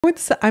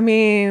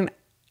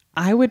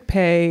I would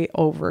pay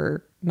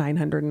over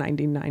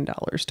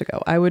 $999 to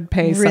go. I would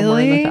pay somewhere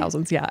in the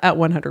thousands. Yeah, at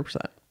 100%.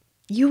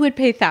 You would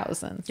pay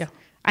thousands. Yeah.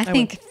 I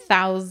think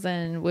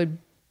 1,000 would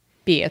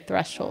be a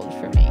threshold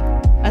for me.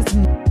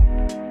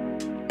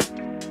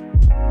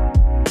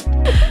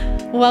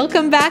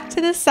 Welcome back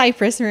to the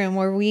Cypress Room,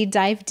 where we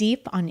dive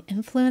deep on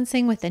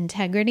influencing with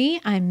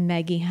integrity. I'm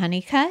Meggie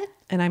Honeycutt.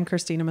 And I'm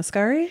Christina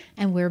Mascari.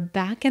 And we're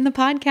back in the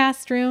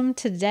podcast room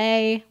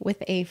today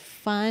with a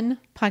fun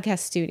podcast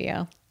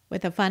studio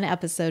with a fun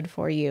episode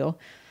for you.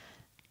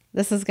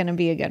 This is going to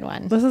be a good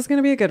one. This is going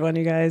to be a good one,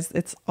 you guys.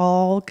 It's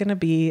all going to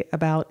be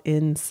about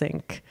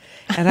NSYNC.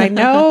 And I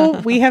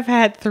know we have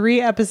had 3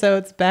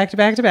 episodes back to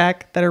back to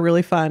back that are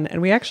really fun. And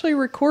we actually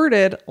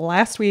recorded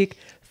last week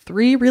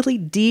 3 really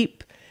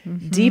deep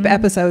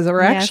episodes that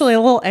we're actually a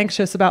little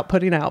anxious about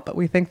putting out, but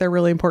we think they're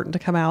really important to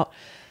come out.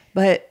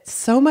 But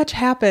so much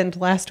happened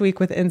last week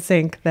with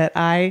NSYNC that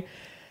I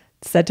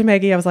said to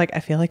Meggie, I was like,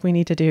 I feel like we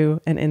need to do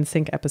an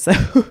NSYNC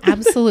episode.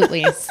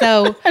 Absolutely.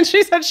 So, and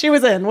she said she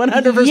was in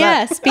 100%.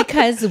 Yes,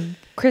 because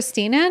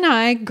Christina and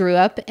I grew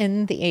up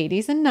in the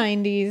 80s and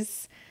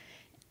 90s.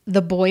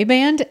 The boy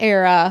band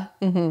era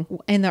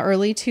in the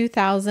early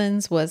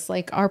 2000s was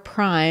like our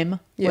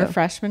prime. Yeah. We're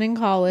freshmen in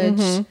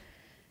college.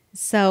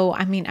 So,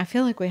 I mean, I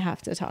feel like we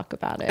have to talk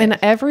about it. And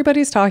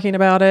everybody's talking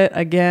about it.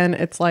 Again,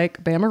 it's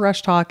like Bama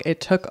Rush Talk. It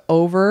took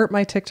over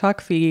my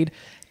TikTok feed.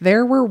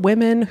 There were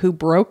women who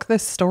broke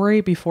this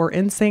story before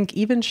NSYNC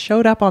even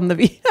showed up on the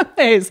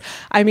VMAs.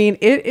 I mean,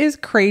 it is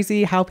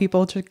crazy how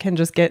people can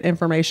just get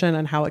information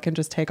and how it can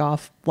just take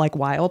off like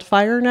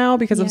wildfire now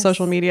because of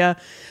social media.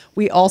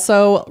 We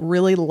also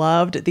really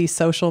loved the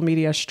social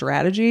media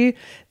strategy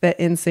that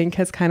NSYNC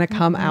has kind of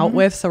come out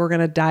with. So we're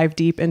going to dive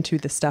deep into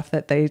the stuff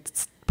that they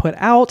put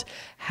out,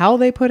 how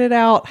they put it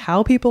out,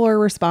 how people are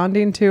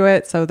responding to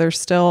it. So there's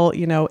still,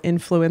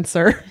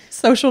 influencer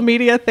social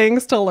media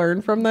things to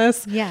learn from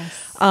this. Yes.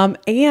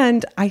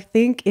 And I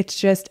think it's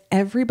just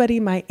everybody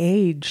my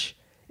age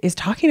is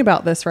talking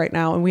about this right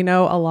now. And we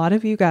know a lot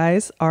of you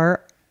guys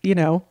are,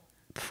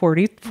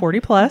 40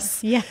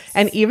 plus. Yes.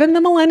 And even the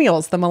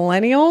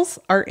millennials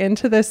are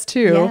into this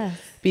too,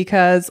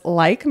 because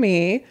like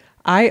me,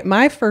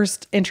 my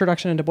first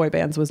introduction into boy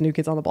bands was New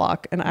Kids on the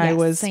Block, and I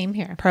was same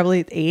here.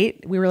 Probably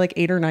 8. We were like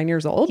 8 or 9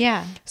 years old.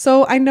 Yeah.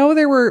 So I know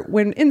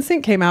when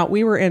NSYNC came out,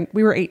 we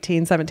were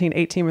 18, 17,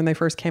 18 when they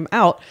first came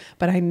out,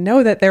 but I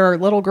know that there are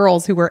little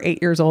girls who were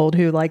 8 years old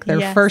who like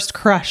their first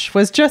crush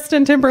was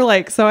Justin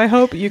Timberlake. So I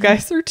hope you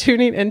guys are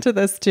tuning into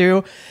this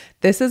too.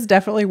 This is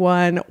definitely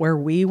one where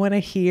we want to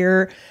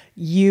hear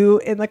you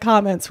in the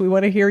comments. We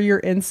want to hear your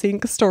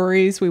NSYNC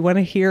stories. We want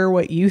to hear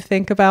what you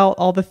think about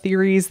all the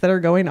theories that are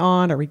going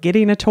on. Are we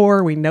getting a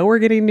tour? We know we're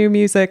getting new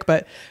music,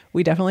 but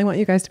we definitely want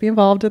you guys to be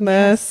involved in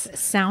this. Yes.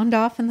 Sound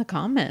off in the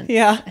comments.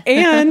 Yeah.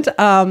 And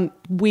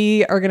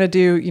we are going to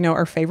do,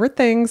 our favorite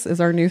things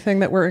is our new thing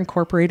that we're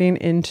incorporating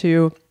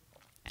into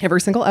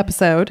every single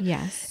episode.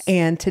 Yes.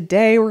 And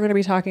today we're going to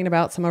be talking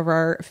about some of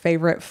our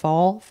favorite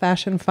fall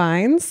fashion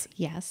finds.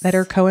 Yes. That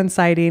are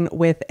coinciding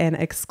with an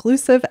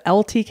exclusive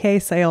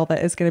LTK sale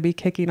that is going to be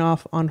kicking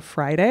off on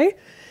Friday.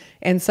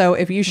 And so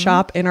if you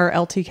shop in our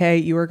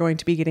LTK, you are going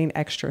to be getting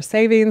extra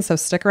savings. So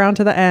stick around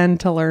to the end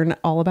to learn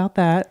all about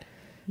that.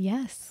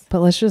 Yes.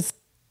 But let's just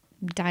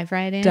dive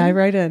right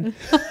in.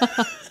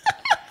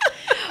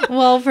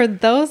 Well, for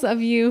those of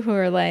you who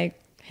are like,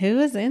 who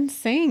is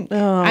NSYNC?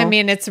 Oh, I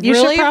mean, it's you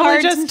really should probably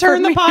hard just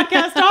turn the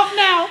podcast off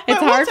now.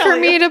 It's hard for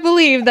me to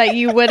believe that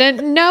you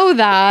wouldn't know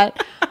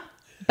that.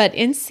 But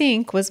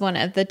NSYNC was one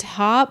of the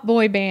top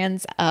boy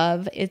bands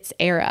of its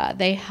era.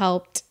 They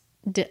helped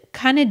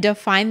kind of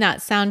define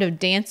that sound of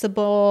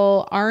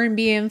danceable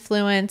R&B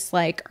influence,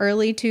 like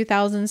early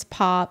 2000s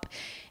pop.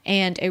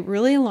 And it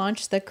really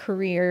launched the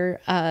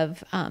career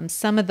of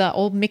some of the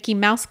old Mickey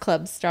Mouse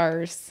Club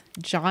stars,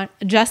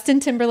 Justin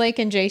Timberlake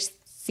and Chazé.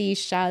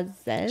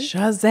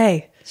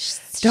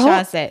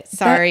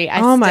 Sorry.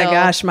 Oh my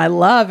gosh, my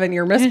love. And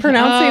you're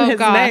mispronouncing his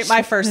name.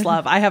 My first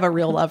love. I have a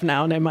real love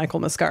now named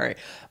Michael Mascari.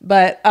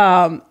 But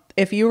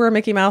if you were a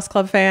Mickey Mouse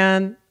Club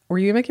fan, were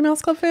you a Mickey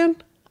Mouse Club fan?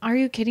 Are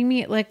you kidding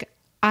me? Like,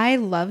 I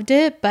loved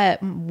it,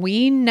 but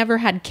we never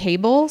had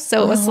cable.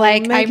 So it was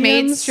like Maggie, I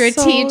made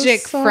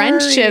strategic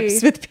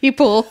friendships with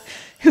people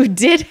who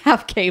did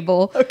have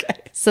cable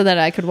so that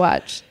I could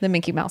watch the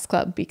Mickey Mouse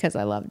Club because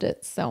I loved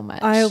it so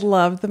much. I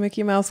loved the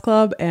Mickey Mouse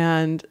Club.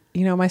 And,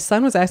 my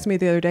son was asking me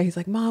the other day, he's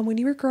like, Mom, when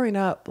you were growing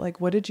up,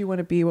 like, what did you want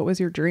to be? What was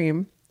your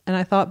dream? And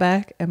I thought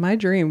back and my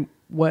dream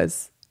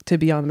was to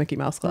be on the Mickey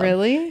Mouse Club.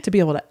 Really? To be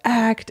able to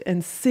act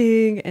and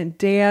sing and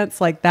dance.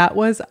 Like that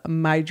was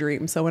my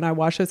dream. So when I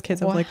watched those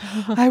kids, I was like,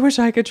 I wish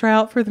I could try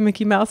out for the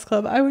Mickey Mouse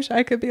Club. I wish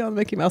I could be on the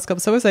Mickey Mouse Club.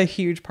 So it was a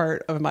huge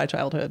part of my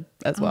childhood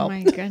as well. Oh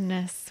my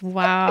goodness.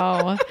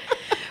 Wow.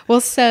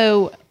 Well,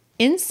 so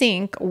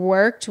NSYNC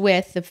worked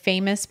with the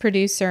famous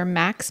producer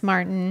Max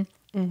Martin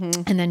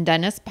and then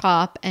Dennis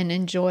Pop and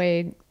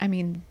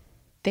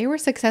they were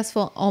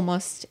successful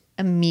almost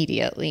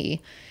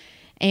immediately.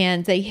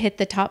 And they hit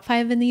the top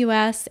 5 in the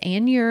US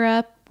and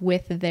Europe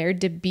with their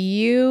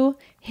debut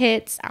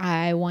hits,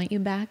 I Want You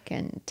Back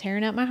and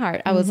Tearing Up My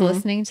Heart. I was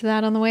listening to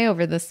that on the way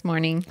over this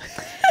morning.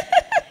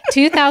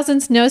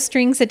 2000's No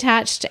Strings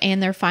Attached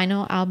and their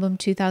final album,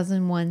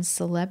 2001's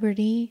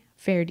Celebrity,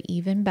 fared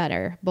even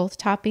better, both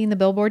topping the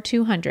Billboard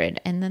 200.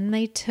 And then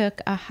they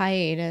took a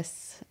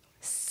hiatus,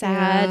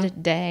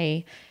 sad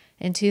day,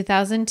 in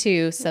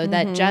 2002 so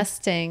that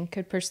Justin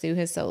could pursue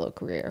his solo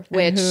career,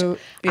 which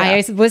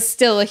I was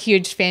still a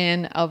huge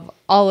fan of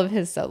all of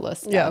his solo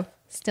stuff. Yeah.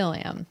 Still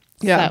am.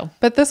 Yeah. So.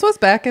 But this was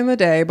back in the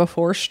day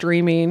before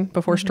streaming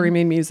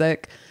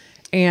music.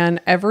 And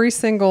every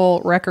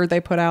single record they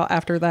put out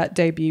after that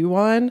debut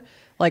one,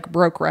 like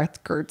broke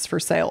records for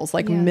sales,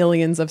 like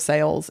millions of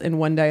sales in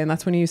one day. And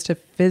that's when you used to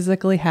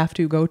physically have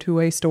to go to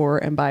a store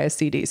and buy a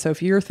CD. So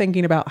if you're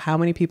thinking about how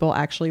many people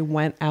actually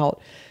went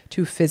out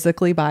to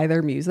physically buy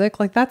their music,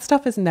 like that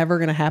stuff is never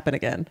going to happen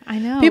again. I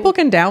know. People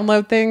can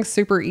download things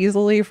super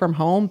easily from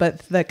home, but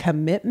the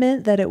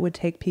commitment that it would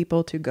take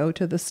people to go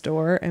to the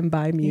store and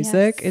buy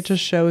music, it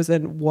just shows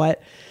in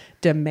what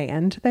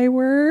demand they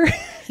were.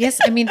 Yes.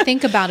 I mean,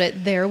 think about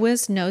it. There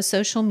was no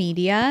social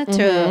media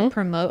to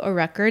promote a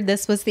record.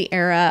 This was the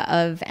era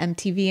of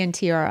MTV and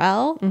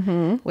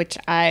TRL, which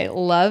I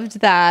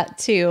loved that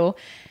too.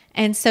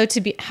 And so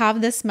to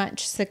have this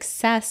much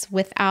success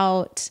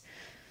without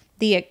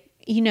the,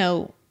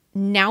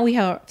 now we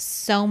have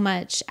so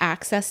much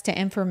access to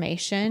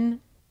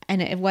information,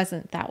 and it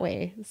wasn't that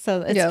way.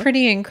 So it's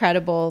pretty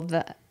incredible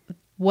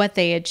what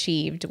they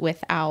achieved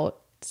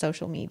without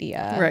social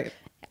media. Right.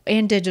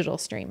 And digital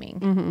streaming,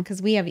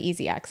 because we have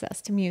easy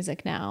access to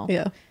music now.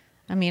 Yeah.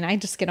 I mean, I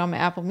just get on my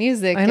Apple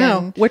Music. I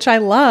know, which I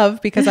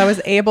love because I was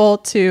able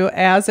to,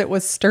 as it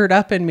was stirred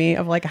up in me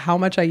of like how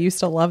much I used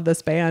to love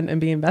this band and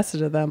be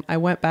invested in them, I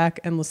went back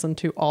and listened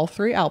to all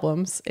 3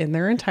 albums in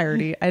their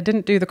entirety. I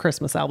didn't do the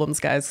Christmas albums,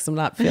 guys, because I'm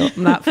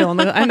not feeling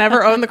it. I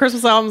never owned the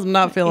Christmas albums. I'm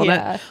not feeling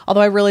it.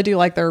 Although I really do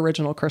like their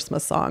original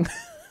Christmas song.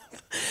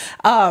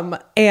 And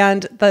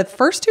the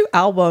first 2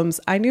 albums,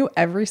 I knew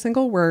every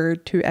single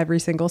word to every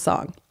single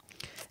song.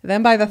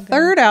 Then by the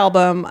 3rd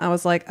album, I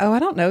was like, oh, I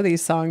don't know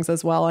these songs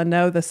as well. I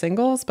know the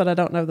singles, but I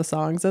don't know the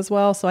songs as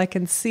well. So I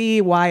can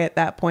see why at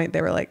that point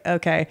they were like,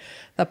 okay,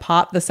 the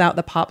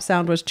pop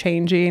sound was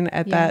changing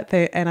at that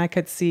thing. And I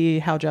could see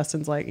how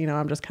Justin's like,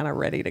 I'm just kind of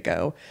ready to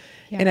go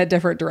in a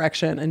different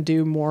direction and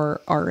do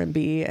more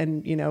R&B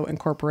and,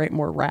 incorporate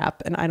more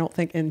rap. And I don't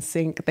think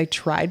NSYNC, they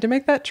tried to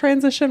make that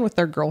transition with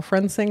their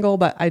Girlfriend single,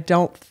 but I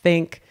don't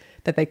think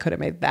that they could have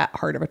made that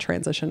hard of a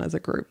transition as a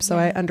group. So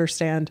I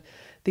understand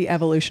the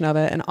evolution of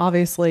it. And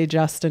obviously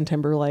Justin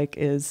Timberlake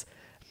is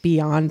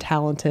beyond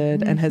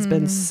talented and has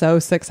been so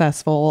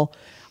successful.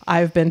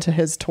 I've been to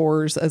his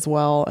tours as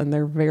well, and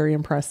they're very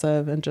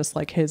impressive. And just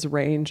like his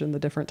range and the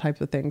different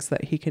types of things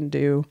that he can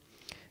do,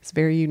 it's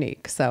very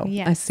unique. So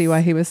I see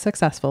why he was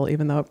successful,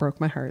 even though it broke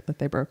my heart that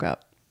they broke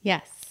up.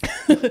 Yes.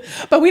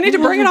 But we need to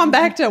bring it on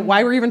back to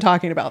why we're even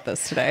talking about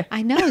this today.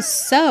 I know.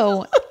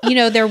 So,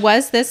 there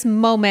was this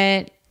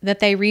moment that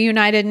they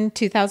reunited in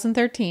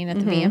 2013 at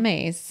the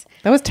VMAs.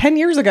 That was 10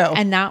 years ago.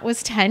 And that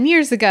was 10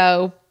 years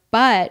ago,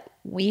 but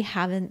we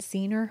haven't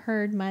seen or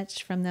heard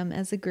much from them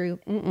as a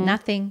group.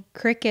 Nothing.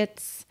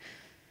 Crickets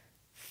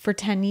for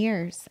 10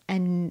 years.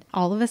 And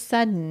all of a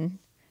sudden,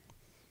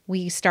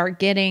 we start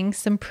getting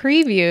some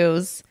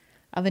previews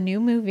of a new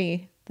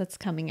movie that's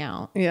coming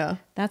out. Yeah.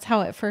 That's how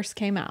it first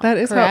came out. That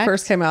is correct? how it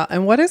first came out.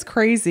 And what is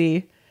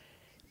crazy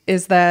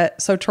is that,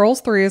 so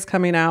Trolls 3 is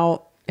coming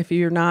out. If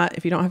you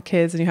don't have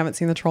kids and you haven't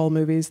seen the Troll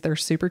movies, they're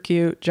super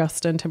cute.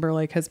 Justin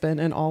Timberlake has been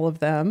in all of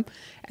them,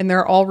 and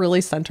they're all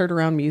really centered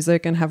around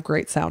music and have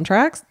great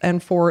soundtracks.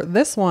 And for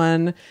this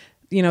one,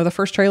 the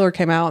first trailer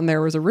came out and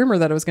there was a rumor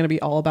that it was going to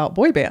be all about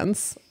boy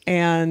bands,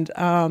 and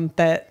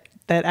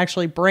that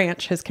actually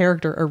Branch, his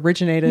character,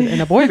 originated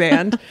in a boy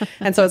band.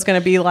 And so it's going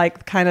to be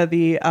like kind of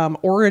the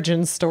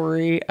origin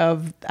story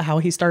of how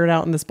he started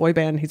out in this boy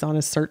band. He's on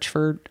his search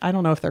for, I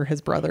don't know if they're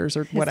his brothers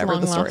or whatever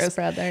the story is.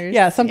 Brothers.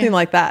 Yeah, something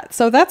like that.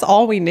 So that's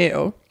all we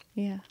knew.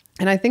 Yeah.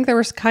 And I think there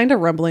was kind of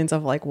rumblings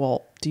of like,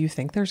 well, do you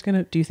think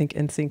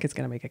NSYNC is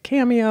going to make a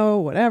cameo,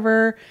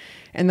 whatever?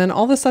 And then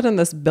all of a sudden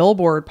this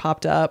billboard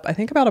popped up, I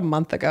think about a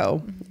month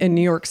ago in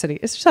New York City.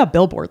 It's just a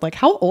billboard. Like,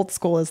 how old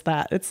school is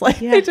that? It's like,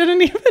 they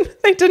didn't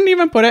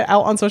even put it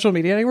out on social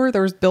media anymore.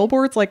 There was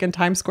billboards like in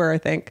Times Square, I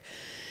think.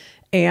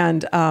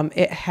 And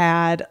it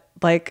had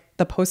like,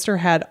 the poster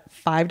had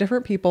 5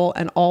 different people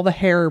and all the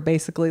hair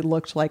basically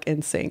looked like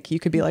NSYNC. You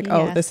could be like,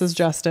 oh, this is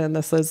Justin,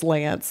 this is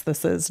Lance,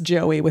 this is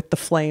Joey with the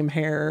flame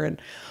hair.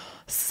 And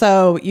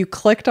so you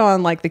clicked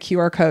on like the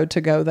QR code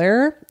to go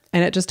there,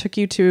 and it just took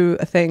you to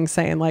a thing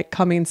saying like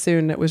coming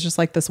soon. It was just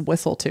like this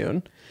whistle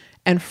tune.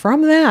 And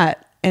from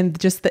that, and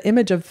just the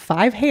image of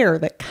 5 hair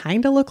that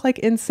kind of look like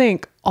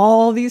NSYNC,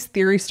 all these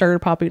theories started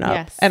popping up.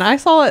 Yes. And I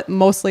saw it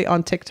mostly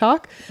on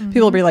TikTok.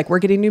 People would be like, we're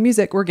getting new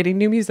music. We're getting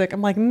new music.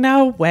 I'm like,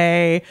 no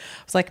way. I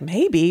was like,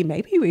 maybe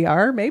we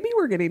are. Maybe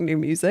we're getting new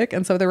music.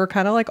 And so there were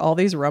kind of like all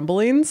these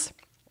rumblings.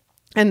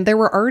 And there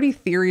were already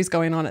theories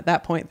going on at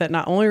that point that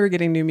not only are we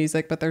getting new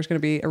music, but there's going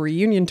to be a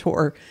reunion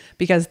tour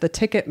because the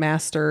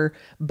Ticketmaster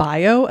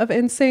bio of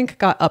NSYNC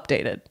got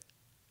updated.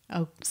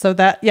 Oh, so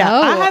that, yeah,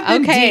 oh, I have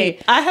been okay.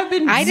 deep. I have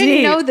been I deep.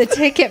 didn't know the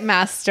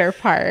Ticketmaster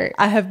part.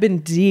 I have been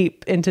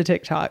deep into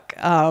TikTok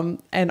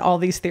and all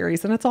these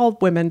theories. And it's all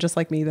women just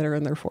like me that are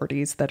in their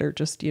 40s that are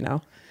just, you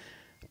know,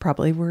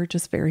 probably were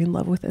just very in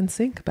love with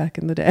NSYNC back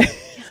in the day.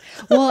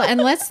 Well,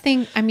 and let's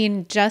think, I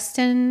mean,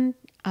 Justin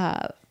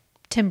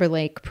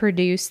Timberlake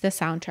produced the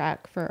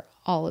soundtrack for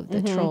all of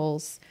the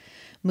Trolls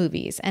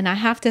movies. And I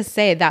have to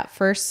say that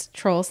first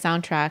Trolls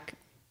soundtrack,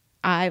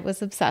 I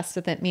was obsessed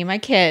with it. Me and my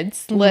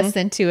kids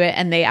listened to it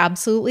and they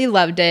absolutely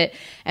loved it.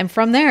 And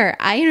from there,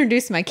 I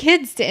introduced my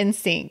kids to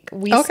NSYNC.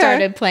 We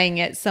started playing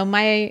it. So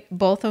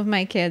both of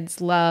my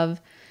kids love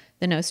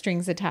the No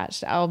Strings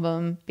Attached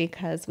album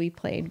because we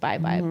played Bye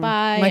Bye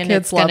Bye. My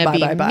kids love Bye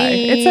Bye Bye.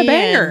 It's a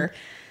banger.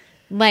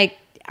 Like,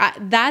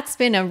 that's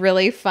been a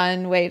really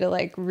fun way to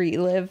like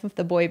relive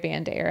the boy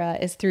band era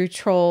is through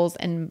Trolls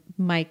and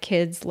my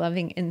kids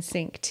loving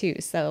NSYNC too.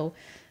 So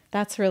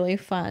that's really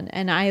fun.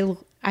 And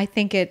I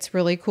think it's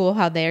really cool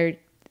how they've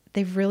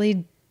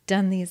really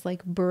done these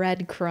like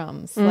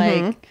breadcrumbs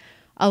like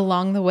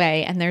along the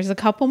way. And there's a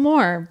couple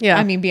more. Yeah.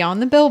 I mean,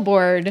 beyond the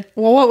billboard.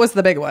 Well, what was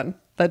the big one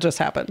that just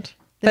happened?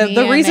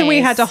 The reason we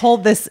had to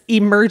hold this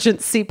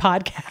emergency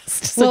podcast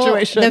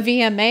situation. The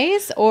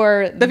VMAs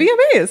or the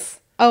VMAs.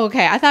 Oh,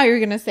 okay. I thought you were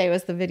going to say it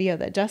was the video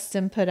that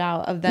Justin put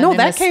out of them. No, in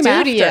that the came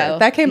studio. after.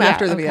 That came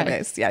after the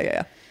VMAs.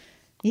 Yeah.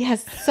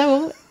 Yes.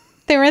 So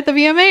they were at the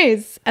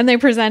VMAs and they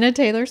presented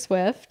Taylor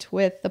Swift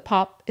with the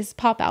pop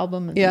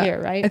album of the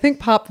year, right? I think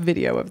pop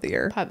video of the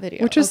year. Pop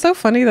video. Which is so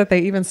funny that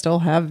they even still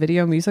have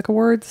video music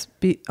awards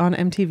on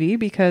MTV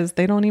because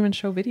they don't even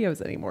show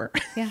videos anymore.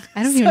 Yeah.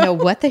 I don't even know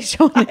what they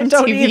show on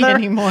MTV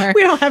anymore.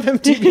 We don't have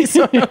MTV,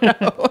 so I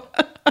don't know.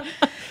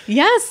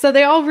 Yes. So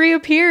they all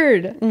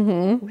reappeared,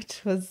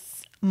 which was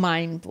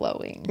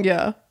mind-blowing.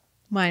 Yeah.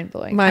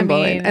 Mind-blowing.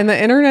 And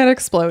the internet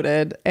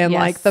exploded. And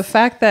like the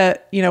fact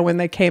that, you know, when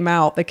they came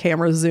out, the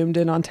camera zoomed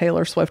in on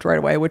Taylor Swift right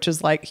away, which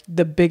is like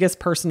the biggest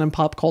person in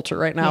pop culture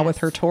right now with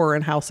her tour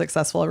and how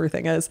successful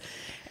everything is.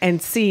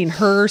 And seeing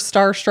her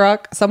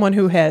starstruck, someone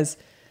who has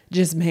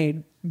just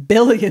made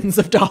billions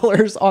of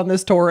dollars on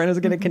this tour and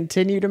is going to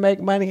continue to make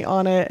money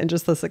on it, and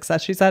just the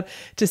success she's had,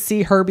 to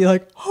see her be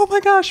like, oh my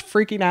gosh,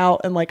 freaking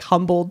out and like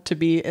humbled to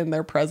be in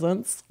their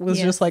presence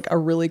was just like a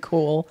really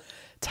cool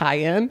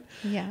tie-in.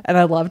 Yeah. And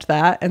I loved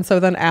that. And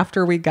so then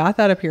after we got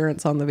that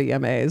appearance on the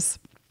VMAs,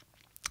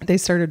 they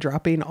started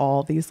dropping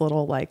all these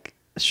little like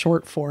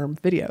short form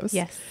videos.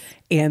 Yes.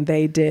 And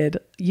they did,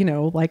 you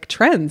know, like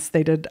trends.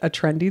 They did a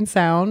trending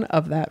sound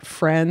of that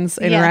Friends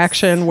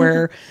interaction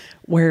where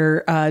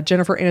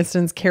Jennifer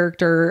Aniston's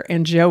character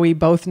and Joey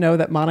both know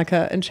that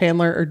Monica and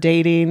Chandler are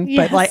dating,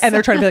 but like, and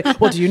they're trying to be like,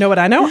 well, do you know what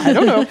I know? I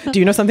don't know. Do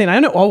you know something I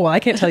know? Oh, well, I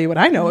can't tell you what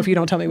I know if you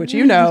don't tell me what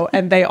you know.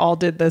 And they all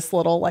did this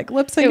little like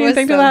lip syncing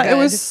thing to that. Good. It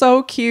was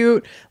so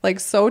cute, like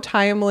so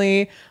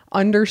timely.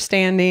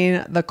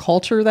 Understanding the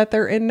culture that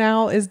they're in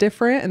now is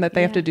different and that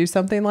they have to do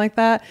something like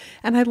that.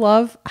 And I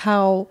love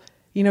how,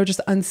 you know,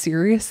 just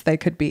unserious they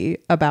could be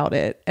about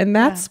it. And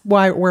that's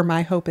where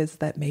my hope is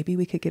that maybe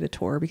we could get a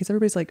tour, because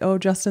everybody's like, oh,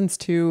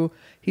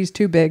 he's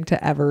too big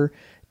to ever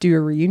do a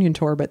reunion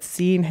tour. But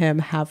seeing him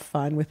have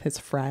fun with his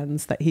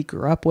friends that he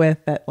grew up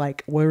with, that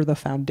like were the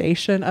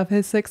foundation of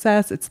his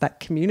success. It's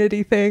that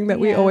community thing that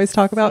we always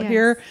talk about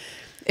here.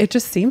 It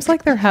just seems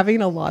like they're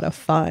having a lot of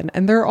fun,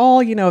 and they're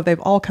all, you know, they've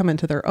all come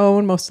into their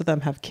own. Most of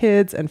them have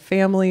kids and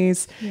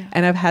families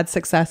and have had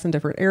success in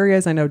different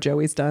areas. I know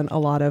Joey's done a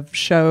lot of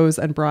shows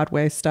and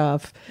Broadway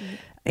stuff.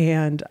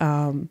 And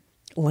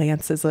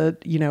Lance is a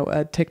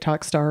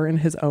TikTok star in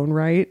his own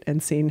right,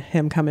 and seeing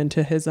him come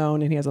into his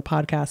own, and he has a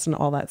podcast and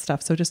all that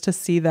stuff. So just to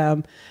see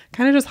them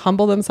kind of just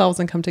humble themselves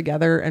and come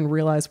together and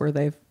realize where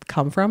they've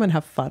come from and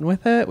have fun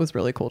with it was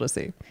really cool to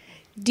see.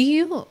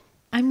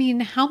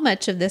 How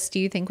much of this do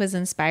you think was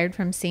inspired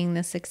from seeing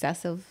the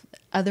success of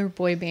other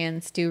boy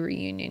bands do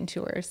reunion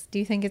tours? Do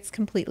you think it's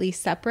completely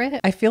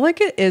separate? I feel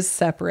like it is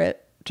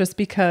separate, just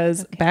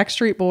because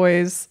Backstreet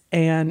Boys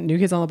and New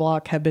Kids on the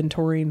Block have been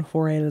touring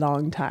for a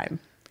long time.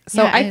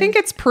 So I think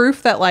it's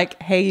proof that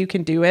like, hey, you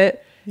can do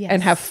it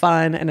and have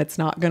fun, and it's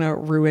not going to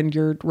ruin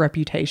your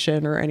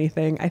reputation or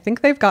anything. I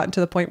think they've gotten to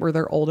the point where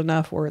they're old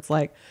enough where it's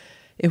like,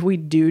 if we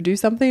do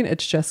something,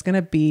 it's just going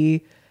to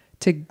be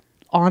to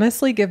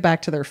honestly give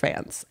back to their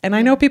fans. And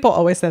I know people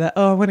always say that,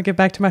 oh, I want to give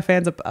back to my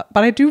fans,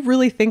 but I do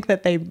really think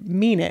that they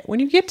mean it. When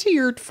you get to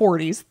your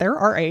 40s, they're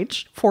our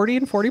age, 40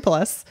 and 40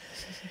 plus,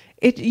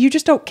 you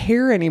just don't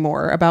care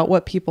anymore about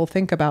what people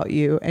think about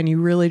you, and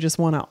you really just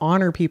want to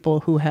honor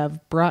people who have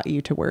brought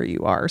you to where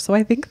you are. So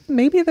I think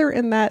maybe they're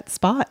in that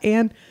spot,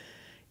 and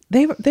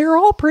they're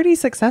all pretty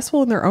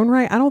successful in their own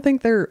right. I don't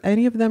think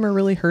any of them are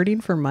really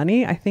hurting for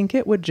money. I think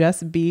it would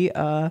just be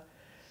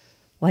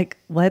like,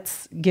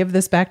 let's give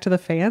this back to the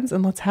fans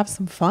and let's have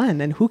some fun.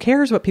 And who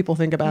cares what people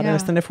think about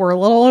us? And if we're a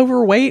little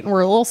overweight and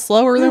we're a little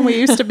slower than we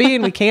used to be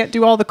and we can't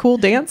do all the cool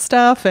dance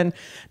stuff and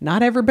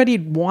not everybody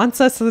wants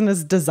us and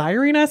is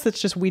desiring us,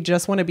 it's just, we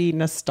just want to be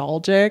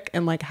nostalgic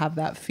and like have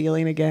that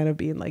feeling again of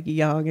being like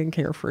young and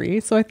carefree.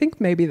 So I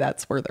think maybe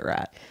that's where they're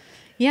at.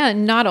 Yeah.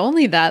 And not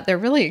only that, they're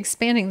really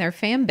expanding their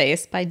fan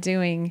base by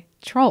doing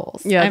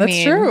Trolls. Yeah,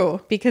 that's true.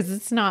 Because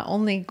it's not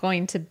only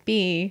going to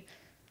be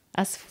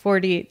us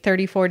 40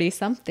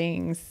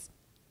 somethings.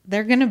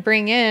 They're going to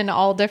bring in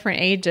all different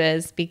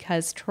ages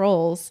because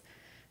Trolls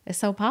is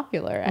so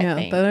popular. I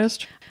think that is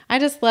true. I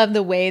just love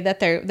the way that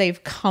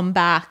they've come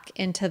back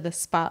into the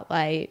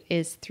spotlight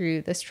is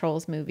through this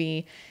Trolls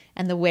movie,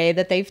 and the way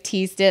that they've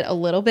teased it a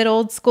little bit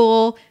old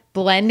school,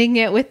 blending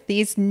it with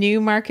these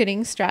new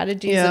marketing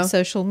strategies of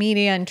social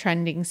media and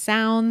trending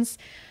sounds.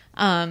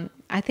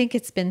 I think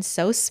it's been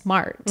so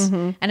smart,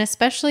 and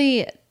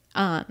especially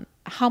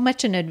how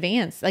much in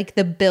advance, like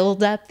the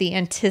build up, the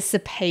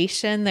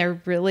anticipation.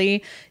 They're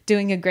really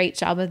doing a great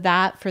job of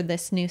that for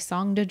this new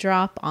song to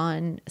drop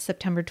on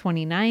September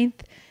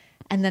 29th.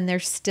 And then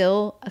there's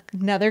still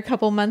another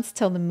couple months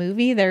till the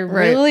movie. They're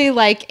really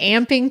like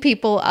amping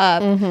people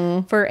up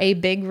for a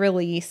big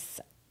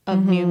release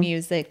of new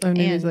music and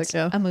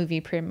a movie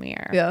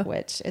premiere,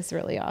 which is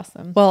really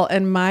awesome. Well,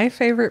 and my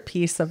favorite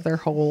piece of their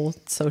whole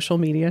social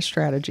media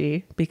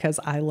strategy, because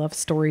I love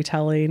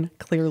storytelling.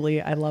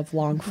 Clearly, I love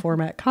long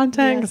format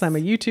content because I'm a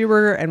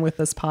YouTuber and with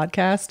this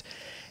podcast.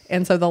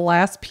 And so the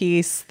last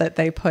piece that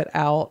they put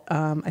out,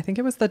 I think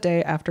it was the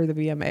day after the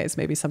VMAs,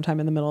 maybe sometime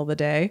in the middle of the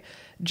day,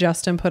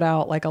 Justin put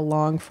out like a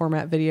long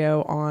format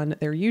video on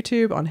their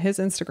YouTube, on his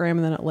Instagram,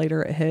 and then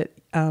later it hit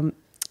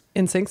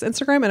NSYNC's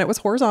Instagram, and it was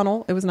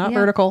horizontal. It was not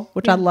vertical,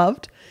 which I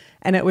loved.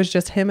 And it was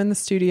just him in the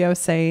studio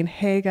saying,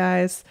 hey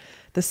guys,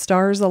 the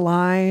stars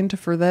aligned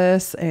for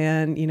this.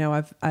 And, you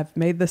know, I've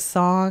made this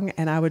song,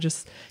 and I would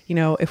just, you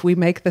know, if we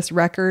make this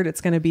record,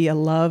 it's going to be a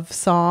love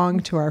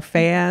song to our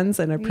fans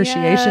and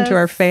appreciation to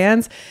our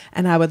fans.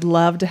 And I would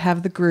love to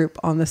have the group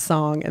on the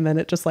song. And then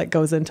it just like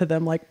goes into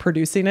them like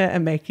producing it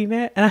and making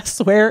it. And I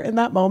swear in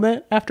that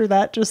moment, after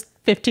that, just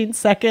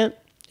 15-second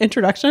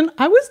introduction,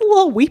 I was a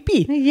little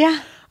weepy.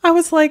 Yeah. I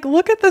was like,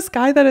 look at this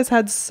guy that has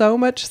had so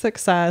much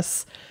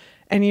success.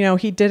 And, you know,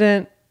 he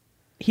didn't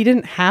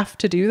have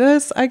to do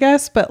this, I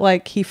guess, but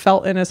like he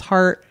felt in his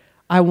heart,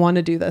 I want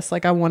to do this.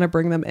 Like I want to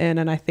bring them in,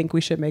 and I think we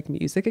should make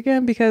music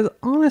again, because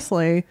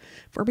honestly,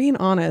 if we're being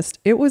honest,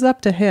 it was up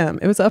to him.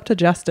 It was up to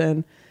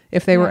Justin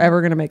if they were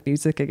ever going to make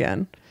music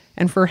again.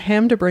 And for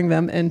him to bring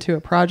them into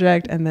a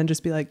project and then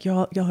just be like,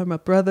 y'all are my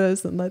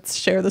brothers and let's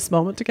share this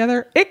moment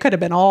together. It could have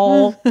been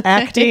all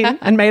acting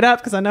and made up,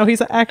 because I know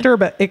he's an actor,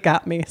 but it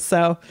got me.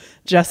 So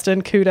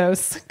Justin,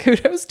 kudos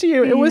to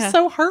you. It was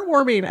so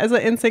heartwarming as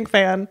an NSYNC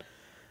fan.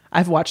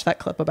 I've watched that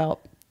clip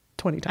about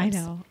 20 times. I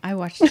know. I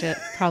watched it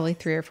probably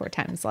 3 or 4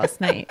 times last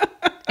night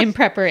in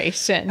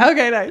preparation.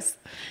 Okay, nice.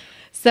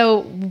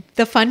 So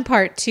the fun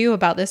part too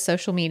about this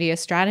social media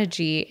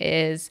strategy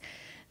is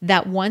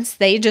that once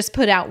they just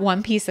put out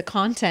one piece of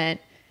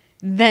content,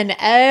 then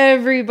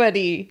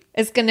everybody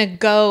is going to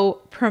go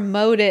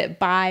promote it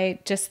by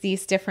just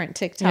these different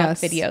TikTok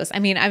videos. I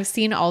mean, I've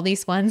seen all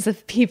these ones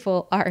of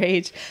people our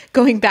age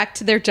going back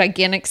to their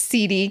gigantic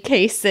CD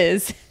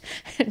cases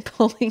and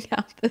pulling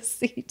out the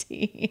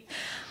CD.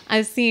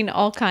 I've seen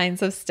all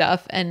kinds of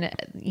stuff. And,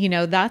 you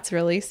know, that's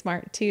really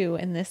smart too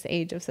in this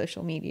age of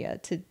social media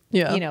to,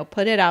 you know,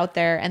 put it out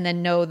there and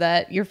then know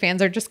that your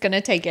fans are just going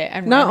to take it.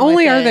 And not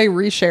only are they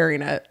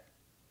resharing it,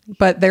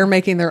 but they're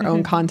making their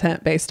own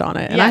content based on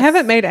it. And I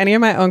haven't made any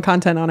of my own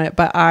content on it,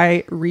 but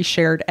I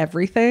reshared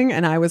everything.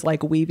 And I was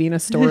like weaving a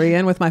story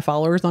in with my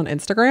followers on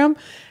Instagram.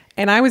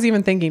 And I was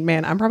even thinking,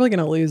 man, I'm probably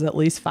going to lose at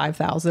least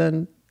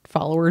 5,000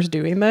 followers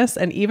doing this.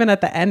 And even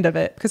at the end of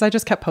it, because I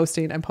just kept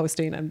posting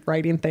and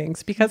writing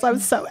things because I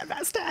was so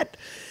invested.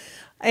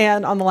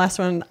 And on the last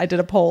one, I did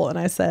a poll and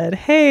I said,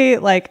 hey,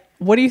 like,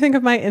 what do you think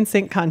of my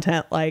NSYNC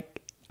content? Like,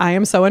 I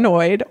am so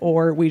annoyed,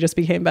 or we just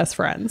became best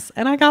friends.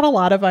 And I got a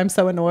lot of I'm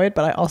so annoyed,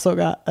 but I also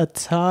got a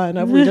ton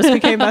of we just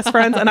became best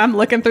friends. And I'm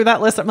looking through that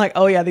list. I'm like,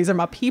 oh yeah, these are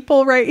my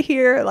people right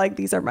here. Like,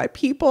 these are my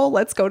people.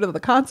 Let's go to the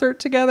concert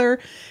together.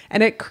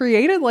 And it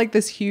created like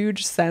this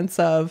huge sense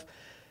of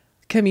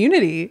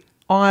community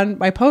on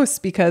my posts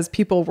because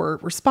people were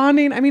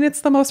responding. I mean,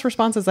 it's the most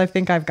responses I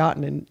think I've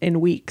gotten in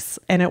weeks.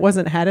 And it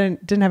didn't have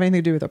anything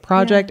to do with the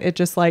project. It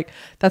just like,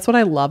 that's what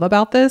I love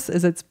about this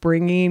is it's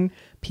bringing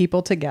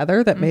people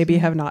together that maybe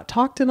have not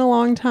talked in a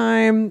long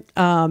time,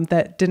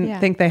 that didn't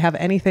think they have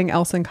anything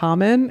else in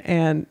common.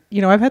 And,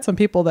 you know, I've had some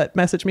people that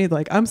message me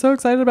like, I'm so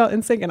excited about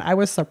NSYNC. And I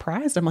was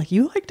surprised. I'm like,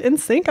 you liked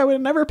NSYNC? I would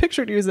have never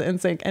pictured you as an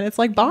NSYNC. And it's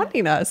like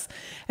bonding us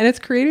and it's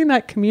creating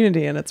that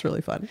community and it's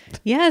really fun.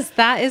 Yes.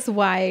 That is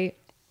why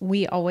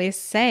we always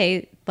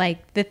say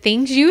like the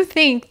things you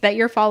think that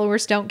your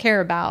followers don't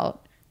care about,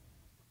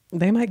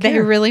 they might care. They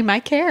really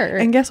might care.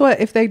 And guess what?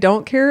 If they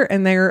don't care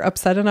and they're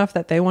upset enough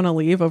that they want to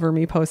leave over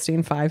me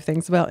posting 5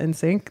 things about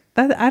NSYNC,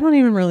 that I don't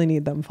even really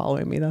need them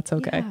following me. That's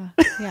okay.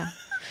 Yeah.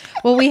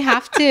 Well, we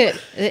have to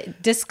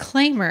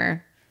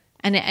disclaimer,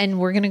 and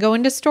we're going to go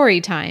into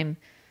story time.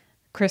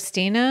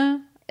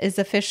 Christina is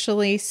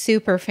officially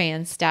super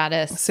fan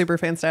status. Super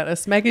fan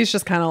status. Meggie's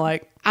just kind of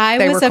like,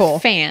 I was a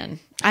fan.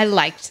 I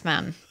liked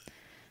them.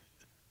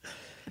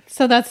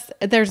 So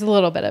there's a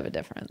little bit of a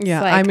difference.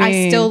 Yeah, like,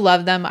 I still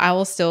love them. I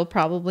will still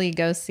probably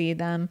go see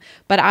them,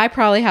 but I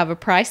probably have a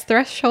price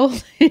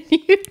threshold.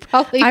 You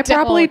probably I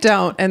probably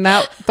don't.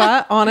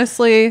 But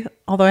honestly,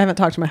 although I haven't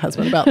talked to my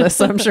husband about this,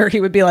 so I'm sure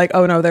he would be like,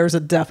 oh no, there's a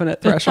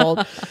definite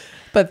threshold.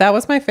 But that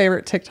was my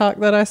favorite TikTok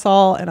that I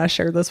saw, and I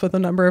shared this with a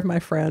number of my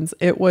friends.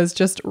 It was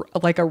just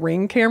like a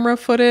Ring camera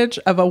footage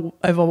of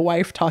a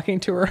wife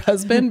talking to her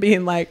husband,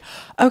 being like,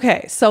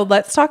 "Okay, so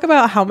let's talk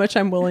about how much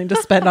I'm willing to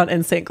spend on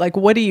NSYNC. Like,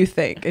 what do you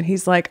think?" And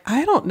he's like,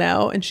 "I don't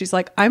know." And she's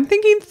like, "I'm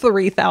thinking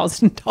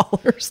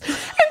 $3,000."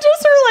 And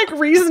just her like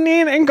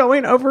reasoning and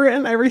going over it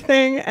and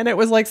everything. And it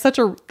was like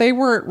they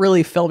weren't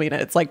really filming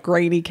it. It's like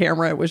grainy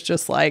camera. It was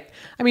just like,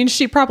 I mean,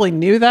 she probably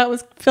knew that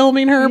was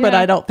filming her, but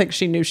I don't think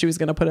she knew she was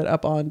going to put it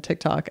up on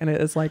TikTok. And it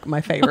is like my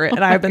favorite.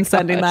 And I've been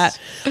sending that.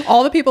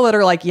 All the people that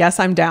are like, yes,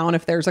 I'm down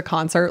if there's a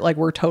concert, like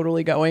we're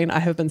totally going. I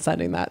have been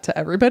sending that to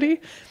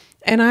everybody.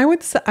 And I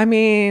would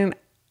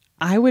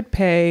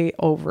pay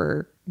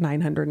over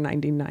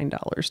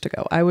 $999 to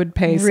go. I would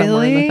pay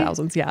somewhere in the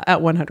thousands. Yeah, at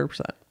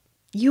 100%.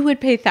 You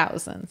would pay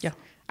thousands. Yeah.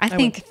 I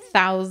think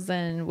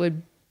 1,000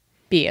 would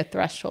be a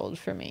threshold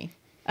for me.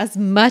 As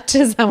much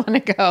as I want to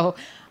go,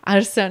 I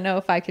just don't know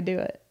if I could do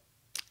it.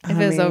 If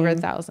it was over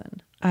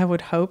 1,000. I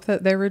would hope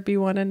that there would be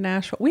one in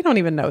Nashville. We don't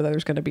even know that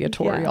there's going to be a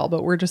tour, y'all,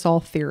 but we're just all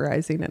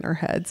theorizing in our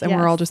heads, and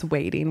we're all just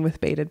waiting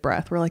with bated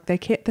breath. We're like,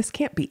 this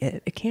can't be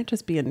it. It can't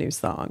just be a new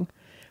song.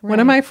 Right.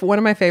 One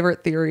of my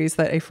favorite theories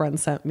that a friend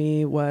sent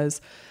me was,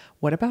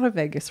 what about a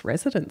Vegas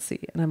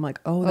residency? And I'm like,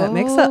 oh, that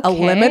makes a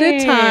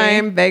limited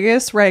time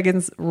Vegas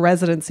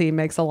residency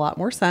makes a lot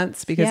more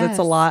sense because it's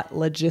a lot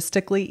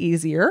logistically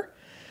easier.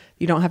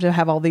 You don't have to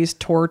have all these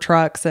tour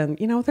trucks, and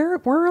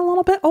we're a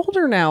little bit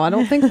older now. I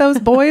don't think those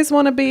boys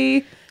want to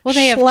be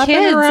they have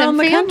kids around and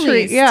the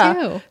country.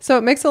 Too. So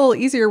it makes it a little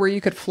easier where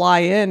you could fly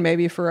in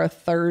maybe for a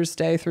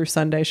Thursday through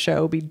Sunday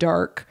show, be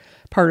dark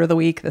part of the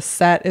week. The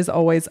set is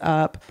always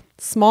up,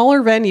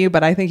 smaller venue,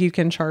 but I think you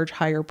can charge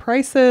higher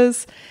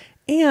prices.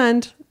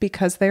 And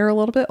because they're a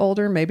little bit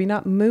older, maybe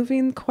not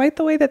moving quite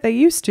the way that they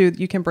used to,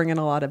 you can bring in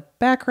a lot of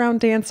background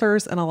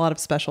dancers and a lot of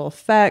special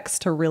effects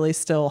to really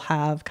still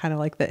have kind of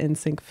like the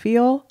NSYNC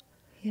feel.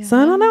 Yeah. So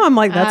I don't know. I'm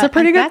like, that's a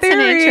pretty good theory.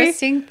 That's an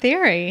interesting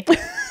theory.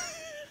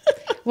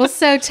 Well,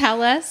 so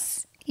tell us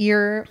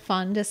your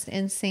fondest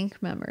NSYNC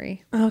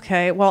memory.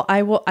 Okay. Well,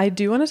 I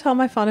do want to tell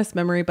my fondest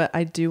memory, but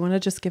I do want to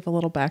just give a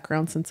little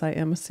background since I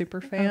am a super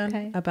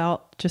fan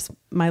about just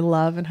my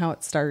love and how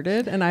it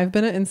started. And I've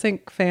been an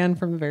NSYNC fan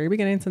from the very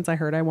beginning since I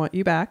heard I Want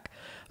You Back.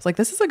 I was like,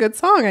 this is a good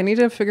song. I need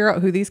to figure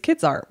out who these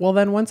kids are. Well,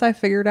 then once I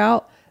figured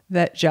out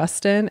that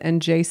Justin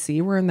and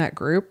JC were in that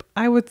group,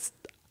 I was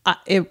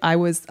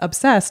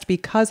obsessed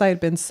because I had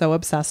been so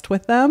obsessed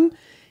with them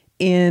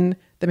in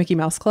the Mickey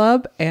Mouse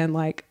Club and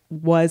like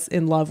was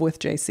in love with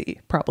JC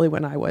probably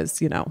when I was,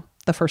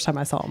 the first time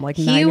I saw him, like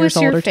 9 years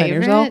old or 10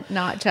 years old.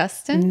 Not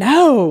Justin?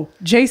 No,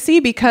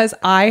 JC, because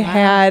I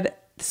had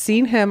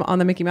seen him on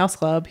the Mickey Mouse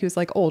Club. He was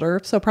like older.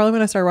 So probably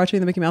when I started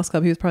watching the Mickey Mouse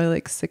Club, he was probably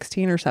like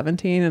 16 or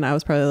 17 and I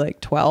was probably like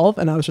 12.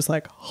 And I was just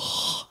like,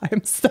 oh,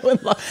 I'm so in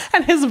love.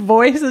 And his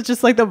voice is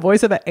just like the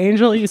voice of an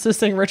angel. He used to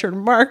sing Richard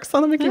Marx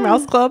on the Mickey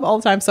Mouse Club all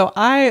the time. So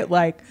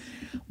I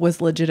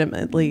was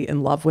legitimately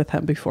in love with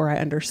him before I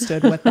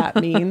understood what that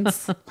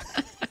means.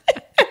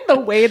 The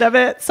weight of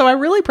it. So I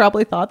really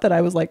probably thought that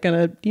I was like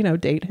going to,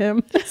 date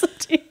him as a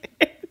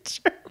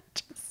teenager.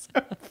 Just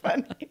so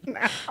funny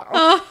now.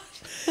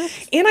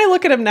 And I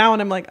look at him now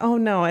and I'm like, oh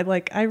no,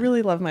 I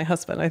really love my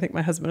husband. I think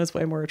my husband is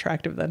way more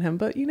attractive than him.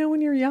 But when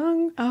you're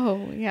young,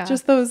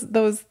 just those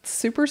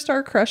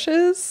superstar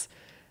crushes,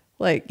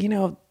 like,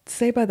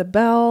 Saved by the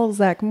Bell,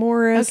 Zach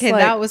Morris. Okay,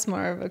 that was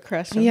more of a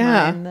crush of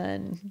mine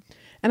than...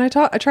 And I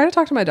try to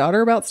talk to my daughter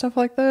about stuff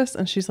like this.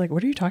 And she's like,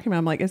 what are you talking about?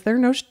 I'm like, is there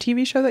no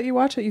TV show that you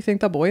watch that you think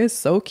the boy is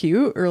so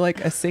cute or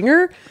like a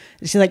singer?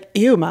 And she's like,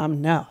 ew,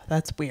 mom, no,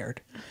 that's weird.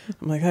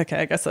 I'm like, okay,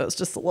 I guess I was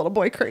just a little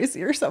boy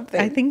crazy or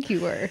something. I think you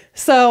were.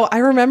 So I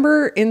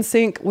remember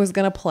NSYNC was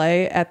going to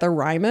play at the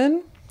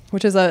Ryman,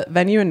 which is a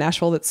venue in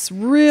Nashville that's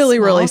really,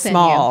 really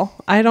small.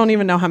 I don't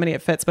even know how many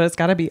it fits, but it's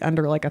got to be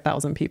under like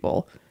 1,000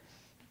 people.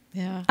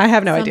 Yeah. I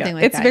have no idea.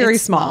 Like it's very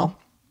small.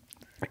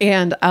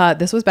 And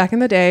this was back in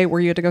the day where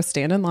you had to go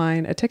stand in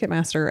line at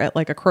Ticketmaster at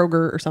like a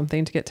Kroger or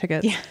something to get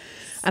tickets. Yeah.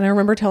 And I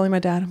remember telling my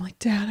dad, I'm like,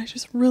 Dad, I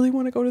just really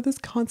want to go to this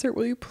concert.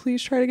 Will you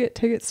please try to get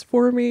tickets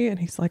for me? And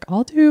he's like,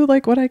 I'll do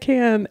like what I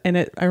can. And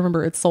I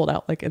remember it sold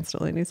out like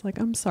instantly. And he's like,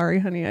 I'm sorry,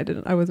 honey.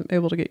 I wasn't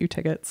able to get you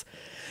tickets.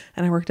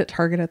 And I worked at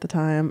Target at the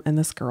time. And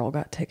this girl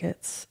got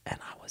tickets. And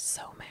I was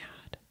so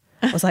mad.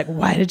 I was like,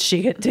 why did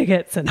she get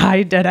tickets and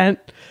I didn't?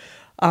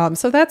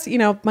 So that's,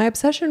 my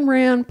obsession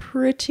ran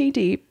pretty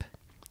deep.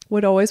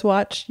 would always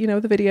watch, the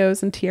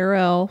videos and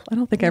TRL. I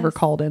don't think I ever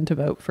called in to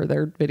vote for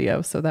their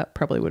video. So that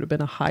probably would have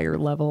been a higher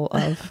level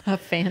of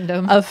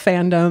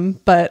fandom.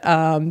 But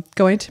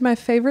going to my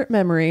favorite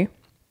memory,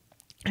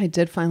 I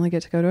did finally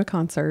get to go to a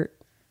concert.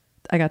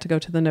 I got to go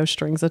to the No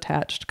Strings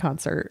Attached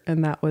concert,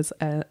 and that was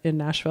in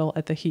Nashville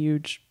at the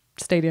huge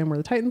stadium where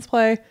the Titans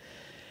play.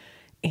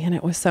 And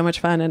it was so much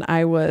fun. And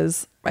I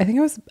think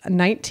I was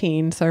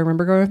 19. So I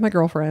remember going with my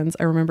girlfriends.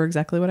 I remember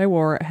exactly what I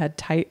wore. I had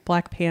tight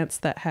black pants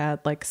that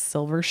had like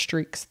silver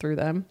streaks through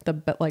them. The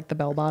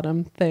bell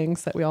bottom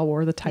things that we all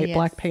wore, the tight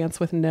black pants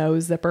with no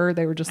zipper.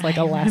 They were just like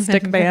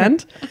elastic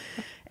band.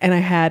 And I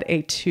had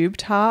a tube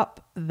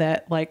top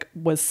that like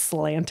was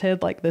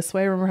slanted like this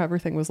way. Remember how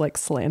everything was like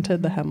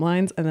slanted, the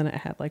hemlines, and then it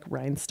had like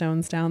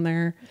rhinestones down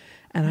there.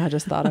 And I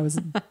just thought I was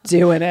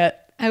doing it.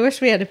 I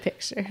wish we had a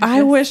picture.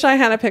 I wish I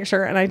had a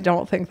picture, and I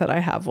don't think that I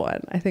have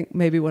one. I think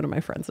maybe one of my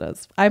friends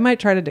does. I might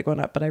try to dig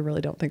one up, but I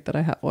really don't think that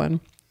I have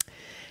one.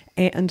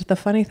 And the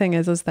funny thing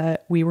is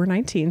that we were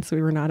 19, so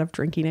we were not of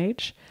drinking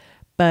age.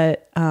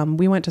 But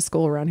we went to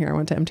school around here. I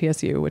went to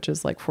MTSU, which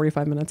is like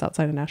 45 minutes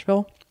outside of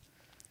Nashville.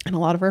 And a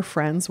lot of our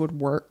friends would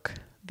work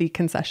the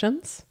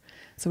concessions.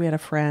 So we had a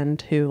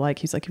friend who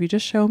he's like, if you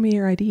just show me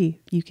your ID,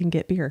 you can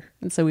get beer.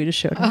 And so we just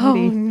showed him ID.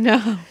 Oh,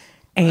 no.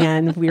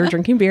 And we were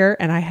drinking beer,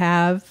 and I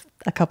have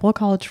a couple of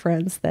college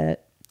friends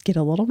that get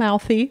a little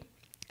mouthy,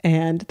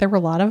 and there were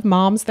a lot of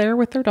moms there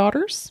with their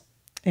daughters.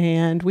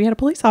 And we had a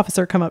police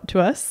officer come up to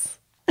us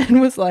and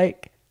was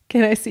like,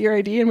 can I see your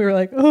ID? And we were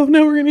like, oh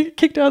no, we're going to get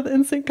kicked out of the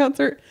NSYNC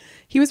concert.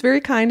 He was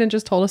very kind and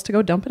just told us to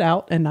go dump it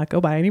out and not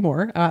go buy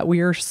anymore.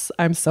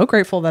 I'm so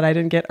grateful that I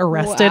didn't get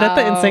arrested at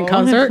the NSYNC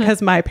concert,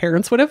 because my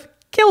parents would have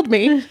killed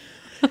me.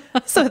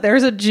 So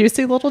there's a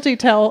juicy little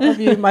detail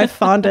of my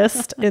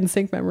fondest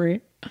NSYNC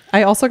memory.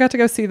 I also got to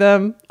go see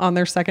them on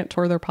their second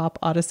tour, their Pop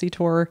Odyssey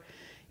tour,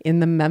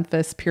 in the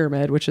Memphis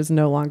Pyramid, which is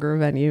no longer a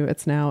venue.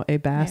 It's now a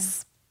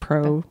Bass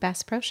Pro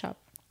Shop.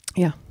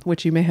 Yeah,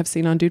 which you may have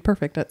seen on Dude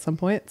Perfect at some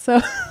point.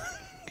 So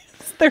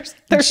there's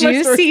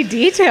juicy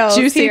details.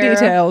 Juicy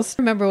details.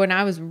 I remember when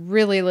I was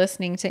really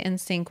listening to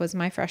NSYNC was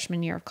my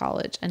freshman year of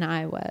college, and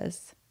I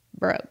was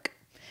broke.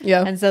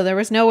 Yeah. And so there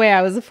was no way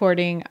I was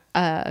affording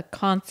a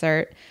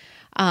concert.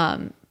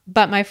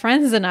 But my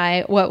friends and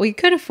I, what we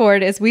could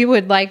afford is we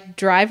would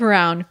drive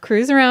around,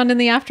 cruise around in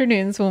the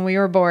afternoons when we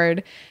were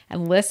bored,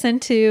 and listen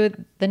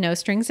to the No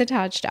Strings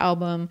Attached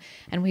album.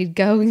 And we'd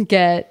go and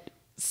get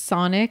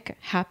Sonic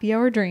happy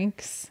hour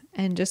drinks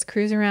and just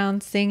cruise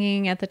around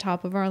singing at the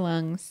top of our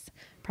lungs,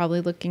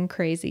 probably looking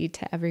crazy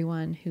to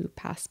everyone who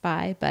passed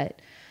by.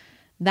 But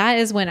that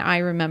is when I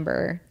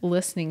remember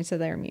listening to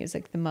their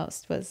music the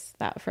most, was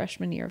that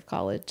freshman year of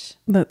college.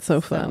 That's so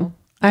fun.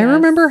 I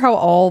remember how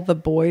all the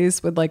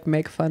boys would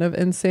make fun of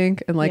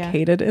NSYNC and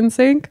hated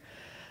NSYNC.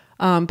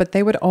 But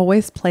they would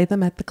always play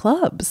them at the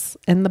clubs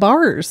and the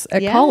bars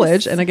at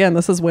college. And again,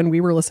 this is when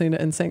we were listening to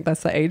NSYNC.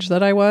 That's the age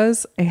that I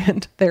was.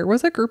 And there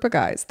was a group of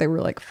guys. They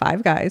were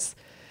 5 guys.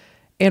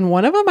 And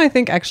one of them, I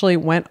think, actually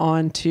went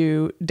on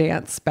to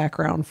dance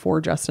background for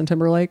Justin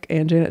Timberlake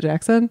and Janet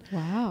Jackson.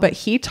 Wow. But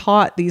he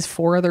taught these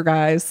 4 other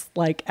guys,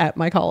 at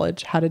my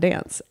college, how to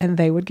dance. And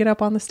they would get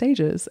up on the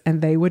stages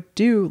and they would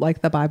do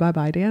the bye bye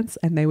bye dance.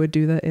 And they would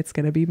do the it's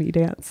gonna be me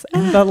dance.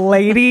 And the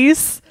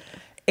ladies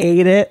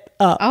ate it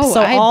up. Oh,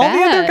 so I all bet.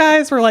 the other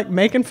guys were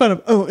making fun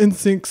of, oh,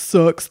 NSYNC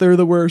sucks. They're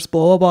the worst,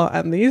 blah, blah, blah.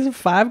 And these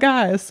 5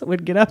 guys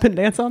would get up and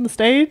dance on the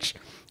stage.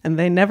 And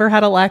they never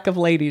had a lack of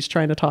ladies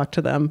trying to talk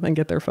to them and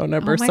get their phone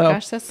number. Oh my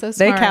gosh, that's so smart.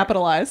 They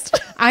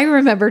capitalized. I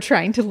remember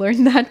trying to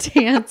learn that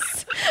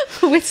dance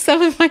with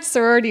some of my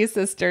sorority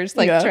sisters,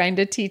 trying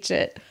to teach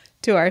it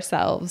to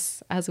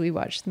ourselves as we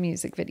watched the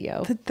music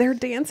video. Their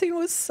dancing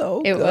was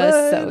so good. It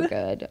was so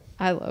good.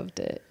 I loved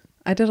it.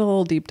 I did a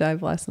little deep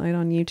dive last night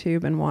on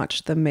YouTube and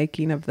watched the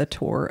making of the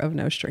tour of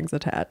No Strings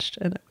Attached.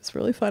 And it was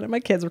really fun. And my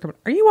kids were coming,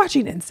 are you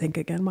watching NSYNC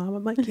again, Mom?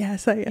 I'm like,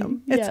 yes, I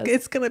am.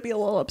 It's going to be a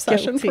little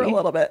obsession for a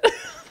little bit.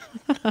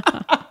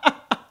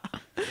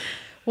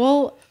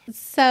 Well,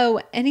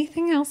 so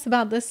anything else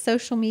about this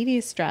social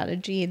media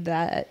strategy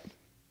that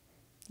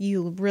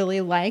you really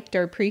liked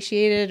or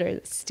appreciated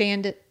or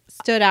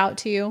stood out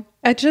to you?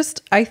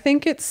 I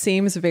think it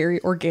seems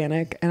very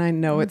organic, and I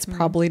know it's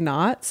probably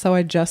not. So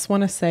I just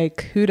want to say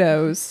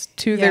kudos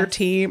to their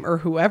team or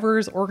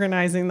whoever's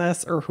organizing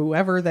this or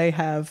whoever they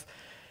have,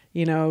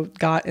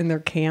 got in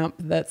their camp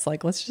that's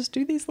let's just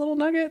do these little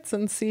nuggets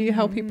and see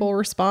how people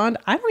respond.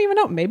 I don't even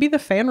know. Maybe the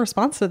fan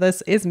response to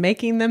this is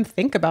making them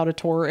think about a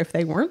tour if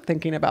they weren't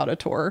thinking about a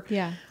tour.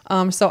 Yeah.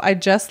 So I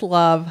just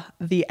love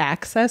the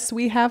access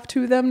we have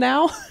to them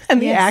now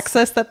and the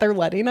access that they're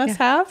letting us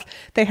have.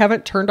 They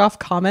haven't turned off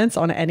comments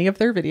on any of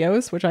their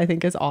videos, which I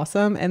think is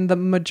awesome. And the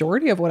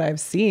majority of what I've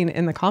seen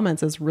in the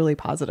comments is really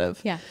positive.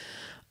 Yeah.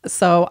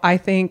 So I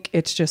think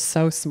it's just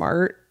so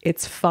smart.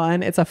 It's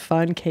fun. It's a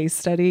fun case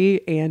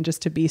study. And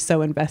just to be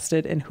so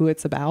invested in who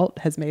it's about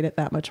has made it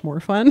that much more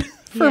fun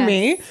for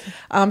me.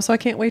 So I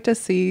can't wait to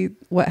see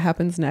what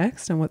happens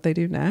next and what they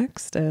do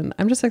next. And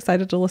I'm just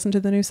excited to listen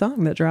to the new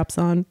song that drops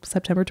on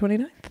September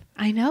 29th.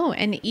 I know.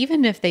 And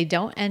even if they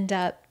don't end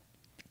up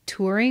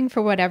touring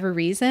for whatever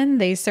reason,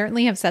 they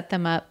certainly have set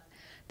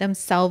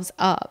themselves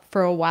up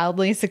for a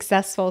wildly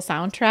successful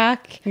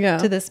soundtrack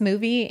to this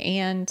movie,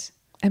 and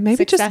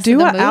maybe just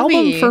do an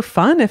album for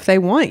fun if they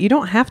want. You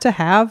don't have to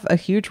have a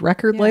huge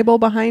record label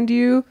behind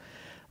you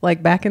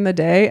like back in the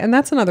day. And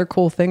that's another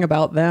cool thing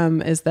about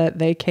them, is that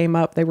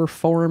they were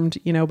formed,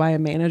 by a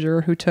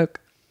manager who took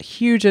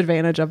huge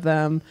advantage of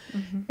them,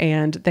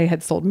 and they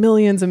had sold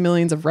millions and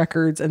millions of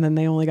records, and then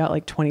they only got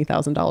like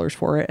 $20,000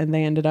 for it, and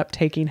they ended up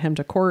taking him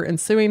to court and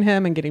suing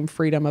him and getting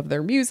freedom of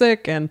their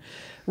music and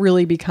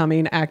really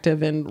becoming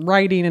active in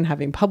writing and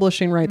having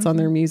publishing rights on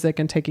their music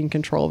and taking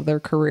control of their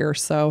career.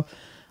 So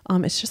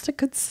it's just a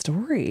good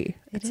story.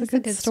 It's a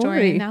good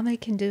story. Now they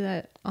can do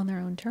that on their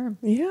own terms.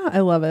 Yeah,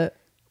 I love it.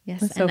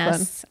 Yes, it's so fun.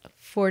 Us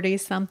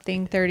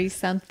 40-something,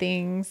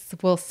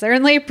 30-somethings will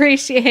certainly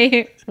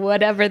appreciate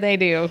whatever they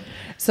do.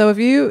 So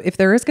if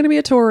there is going to be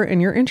a tour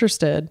and you're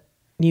interested,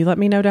 you let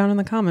me know down in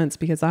the comments,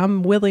 because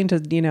I'm willing to,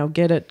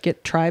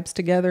 get tribes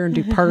together and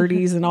do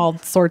parties and all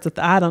sorts of,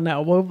 I don't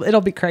know. Well,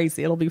 it'll be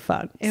crazy. It'll be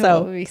fun. It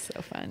will be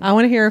so fun. I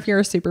want to hear if you're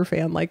a super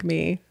fan like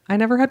me. I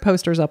never had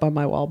posters up on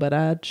my wall, but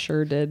I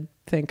sure did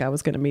think I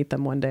was going to meet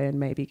them one day and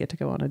maybe get to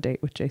go on a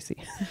date with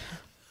JC.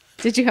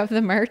 Did you have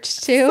the merch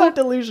too? So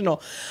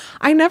delusional.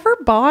 I never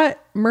bought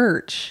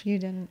merch. You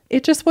didn't.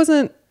 It just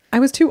wasn't, I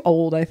was too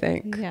old, I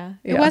think. Yeah.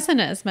 It wasn't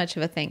as much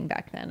of a thing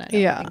back then.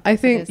 I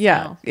think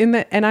now.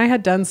 And I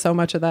had done so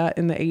much of that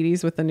in the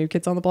 80s with the New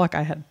Kids on the Block.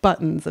 I had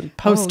buttons and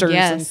posters.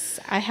 Yes.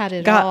 I had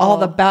it got all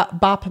the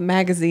Bop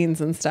magazines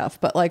and stuff.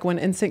 But like when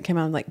NSYNC came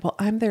out, I'm like, well,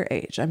 I'm their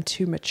age. I'm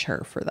too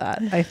mature for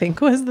that, I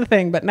think was the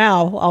thing. But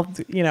now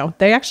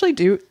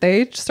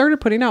they started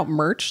putting out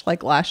merch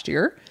like last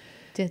year.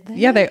 Did they?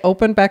 Yeah, they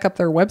opened back up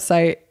their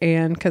website,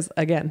 and because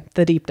again,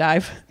 the deep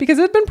dive, because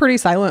it had been pretty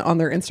silent on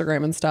their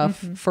Instagram and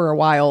stuff for a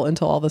while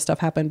until all this stuff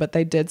happened, but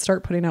they did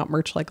start putting out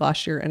merch like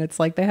last year, and it's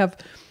like they have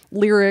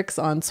lyrics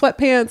on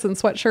sweatpants and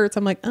sweatshirts.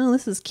 I'm like, oh,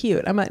 this is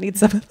cute. I might need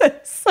some of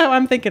this. So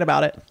I'm thinking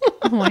about it.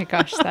 Oh my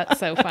gosh, that's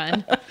so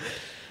fun.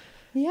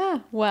 Yeah.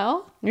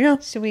 Well,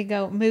 should we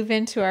move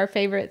into our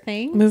favorite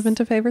things? Move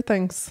into favorite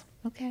things.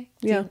 Okay.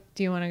 Yeah.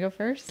 Do you want to go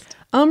first?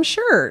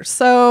 Sure.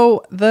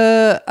 So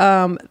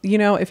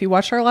if you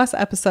watched our last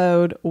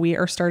episode, we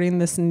are starting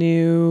this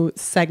new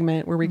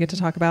segment where we get to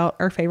talk about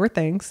our favorite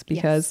things,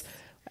 because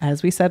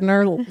as we said in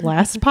our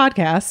last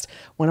podcast,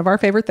 one of our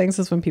favorite things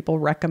is when people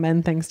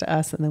recommend things to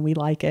us and then we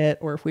like it,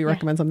 or if we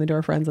recommend something to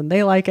our friends and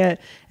they like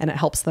it and it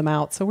helps them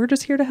out. So we're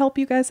just here to help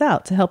you guys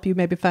out, to help you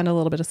maybe find a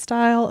little bit of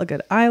style, a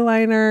good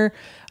eyeliner,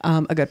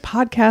 a good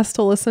podcast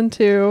to listen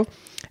to.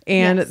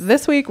 And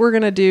this week we're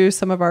going to do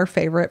some of our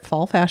favorite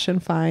fall fashion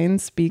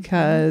finds,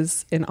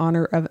 because in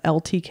honor of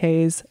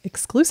LTK's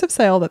exclusive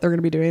sale that they're going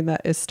to be doing,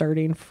 that is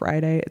starting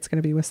Friday. It's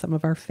going to be with some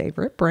of our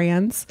favorite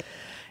brands.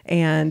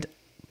 And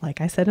like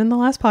I said in the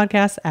last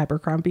podcast,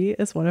 Abercrombie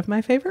is one of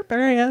my favorite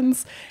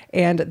brands,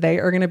 and they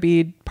are going to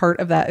be part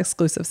of that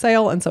exclusive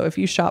sale. And so if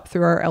you shop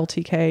through our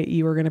LTK,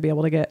 you are going to be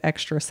able to get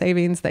extra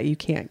savings that you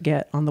can't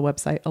get on the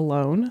website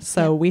alone.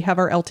 So we have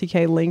our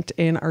LTK linked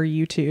in our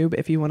YouTube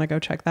if you want to go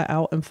check that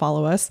out and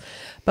follow us.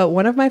 But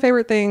one of my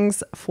favorite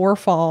things for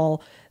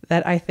fall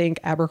that I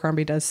think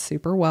Abercrombie does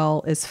super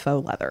well is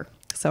faux leather.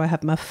 So I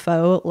have my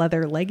faux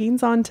leather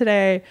leggings on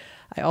today.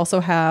 I also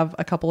have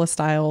a couple of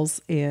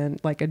styles in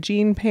like a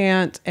jean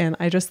pant, and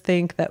I just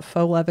think that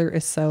faux leather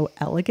is so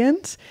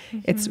elegant.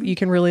 You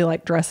can really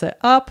like dress it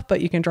up, but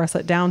you can dress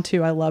it down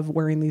too. I love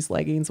wearing these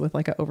leggings with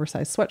like an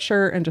oversized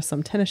sweatshirt and just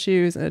some tennis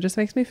shoes, and it just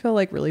makes me feel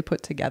like really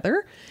put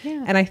together.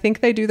 Yeah. And I think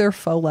they do their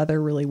faux leather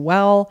really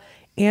well.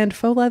 And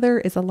faux leather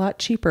is a lot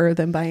cheaper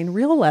than buying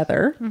real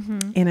leather.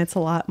 And it's a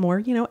lot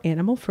more,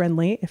 animal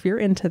friendly if you're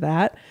into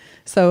that.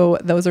 So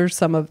those are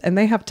and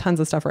they have tons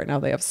of stuff right now.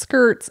 They have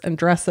skirts and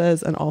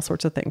dresses and all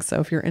sorts of things.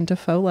 So if you're into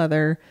faux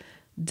leather,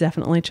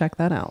 definitely check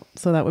that out.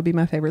 So that would be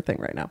my favorite thing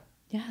right now.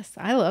 Yes,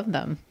 I love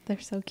them.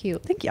 They're so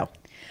cute. Thank you.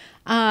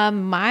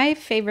 My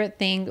favorite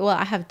thing, well,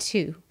 I have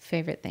two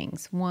favorite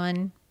things.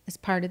 One is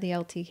part of the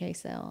LTK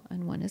sale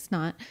and one is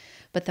not.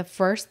 But the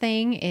first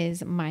thing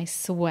is my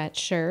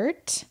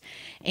sweatshirt,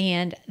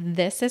 and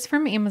this is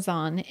from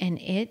Amazon, and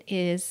it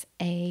is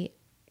a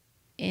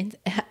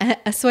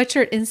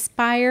sweatshirt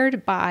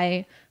inspired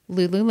by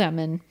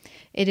Lululemon.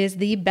 It is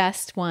the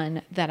best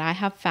one that I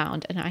have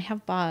found, and I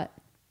have bought,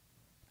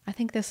 I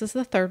think this is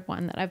the third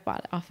one that I've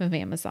bought off of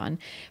Amazon.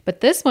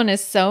 But this one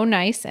is so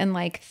nice and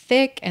like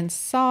thick and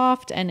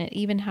soft, and it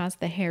even has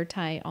the hair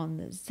tie on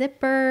the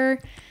zipper.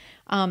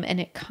 And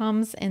it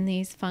comes in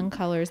these fun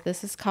colors.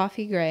 This is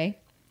coffee gray,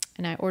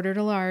 and I ordered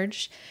a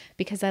large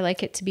because I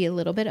like it to be a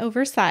little bit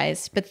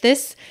oversized. But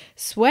this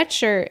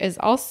sweatshirt is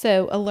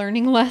also a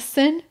learning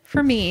lesson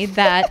for me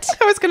that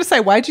I was going to say,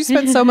 why'd you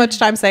spend so much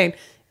time saying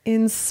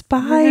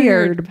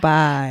inspired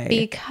by?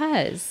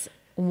 Because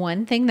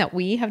one thing that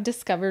we have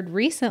discovered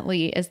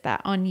recently is that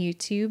on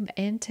YouTube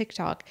and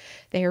TikTok,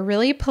 they are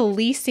really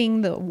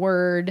policing the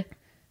word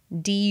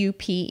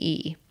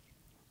DUPE.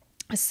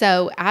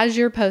 So as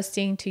you're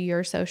posting to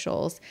your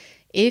socials,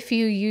 if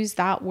you use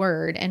that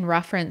word in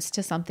reference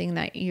to something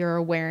that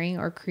you're wearing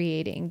or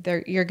creating,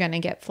 you're going to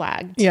get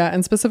flagged. Yeah.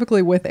 And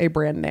specifically with a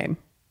brand name.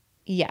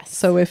 Yes.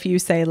 So if you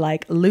say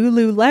like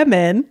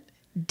Lululemon,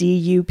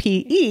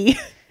 DUPE,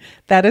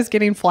 that is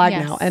getting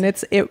flagged now. And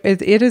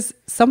it is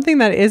something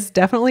that is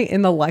definitely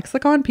in the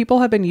lexicon. People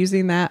have been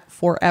using that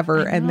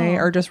forever, and they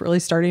are just really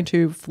starting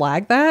to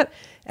flag that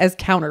as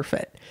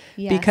counterfeit.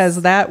 Yes.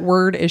 Because that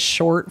word is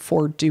short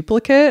for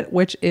duplicate,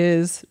 which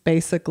is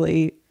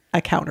basically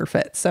a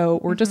counterfeit. So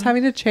we're just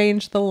having to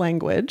change the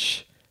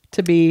language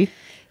to be...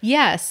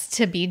 Yes,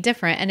 to be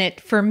different. And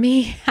for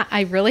me,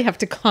 I really have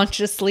to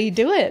consciously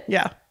do it.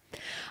 Yeah.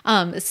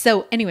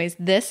 So anyways,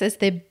 this is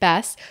the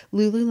best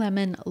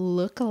Lululemon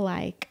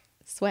look-alike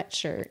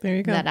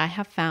sweatshirt that I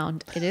have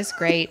found. It is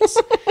great.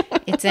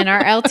 It's in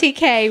our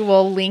LTK.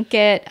 We'll link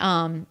it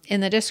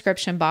in the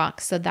description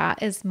box. So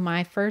that is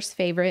my first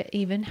favorite. It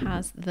even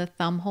has the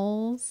thumb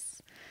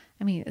holes.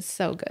 I mean, it's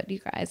so good, you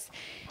guys.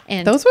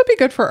 And those would be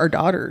good for our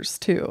daughters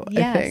too,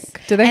 yes. I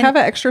think. Do they have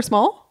an extra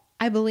small?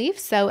 I believe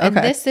so. And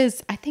this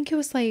is, I think it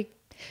was like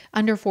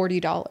under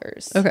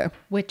 $40. Okay.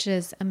 Which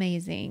is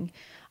amazing.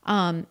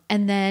 And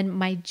then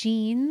my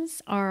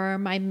jeans are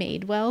my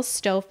Madewell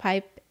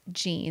Stovepipe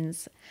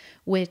jeans,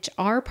 which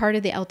are part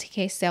of the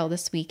LTK sale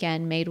this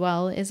weekend.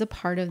 Madewell is a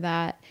part of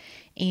that.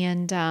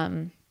 And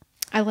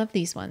I love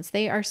these ones.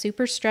 They are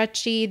super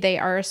stretchy. They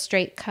are a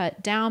straight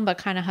cut down, but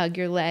kind of hug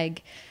your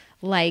leg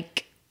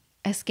like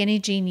a skinny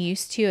jean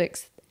used to,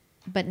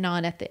 but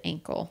not at the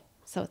ankle.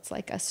 So it's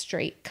like a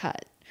straight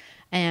cut.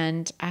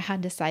 And I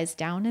had to size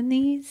down in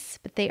these,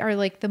 but they are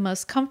like the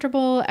most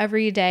comfortable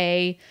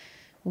everyday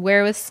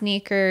wear with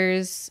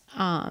sneakers.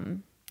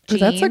 Jeans.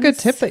 That's a good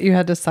tip that you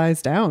had to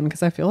size down,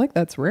 because I feel like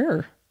that's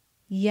rare.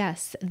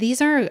 Yes.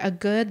 These are a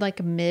good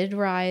like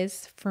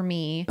mid-rise for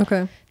me.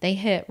 Okay. They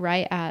hit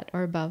right at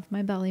or above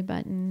my belly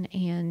button.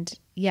 And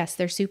yes,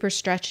 they're super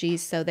stretchy.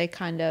 So they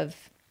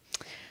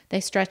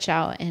stretch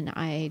out, and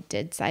I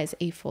did size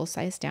a full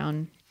size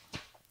down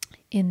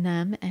in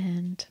them.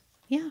 And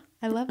yeah,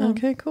 I love them.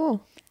 Okay,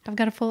 cool. I've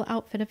got a full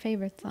outfit of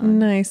favorites on.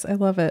 Nice. I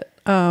love it.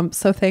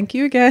 So thank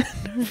you again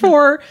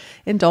for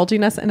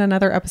indulging us in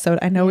another episode.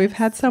 I know we've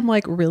had some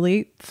like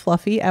really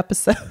fluffy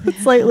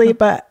episodes lately,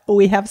 but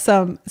we have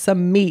some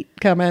meat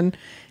coming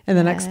in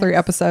the next 3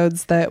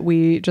 episodes that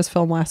we just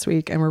filmed last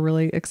week, and we're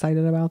really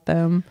excited about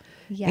them.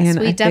 Yes, and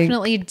we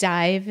definitely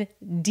dive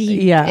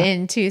deep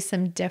into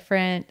some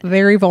different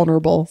very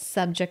vulnerable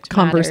subject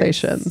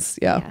conversations.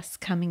 Matters. Yes,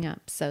 coming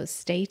up. So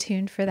stay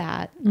tuned for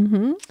that.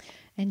 Mm-hmm.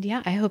 And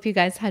yeah, I hope you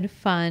guys had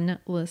fun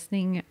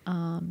listening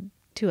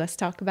to us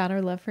talk about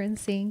our love for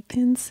NSYNC.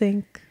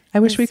 NSYNC. I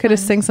wish we could have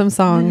sing some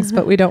songs,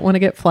 but we don't want to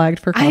get flagged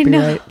for copyright. I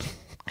know.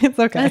 It's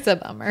okay. That's a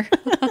bummer.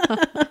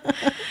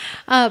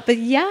 But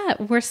yeah,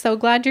 we're so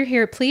glad you're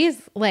here.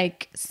 Please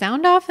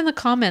sound off in the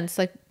comments.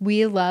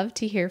 We love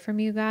to hear from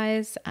you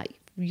guys.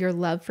 Your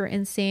love for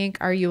NSYNC.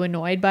 Are you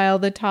annoyed by all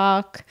the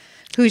talk?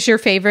 Who's your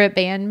favorite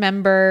band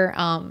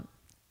member?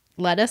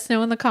 Let us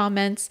know in the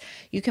comments.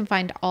 You can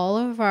find all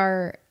of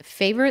our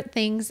favorite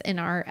things in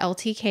our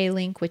LTK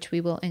link, which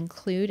we will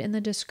include in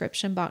the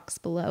description box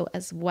below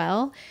as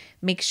well.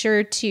 Make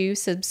sure to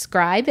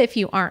subscribe if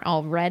you aren't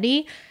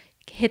already.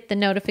 Hit the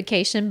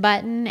notification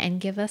button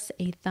and give us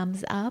a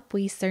thumbs up.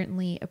 We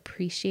certainly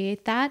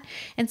appreciate that.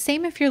 And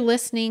same if you're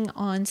listening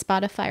on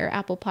Spotify or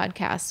Apple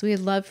Podcasts. We'd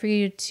love for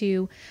you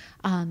to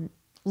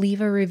leave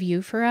a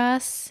review for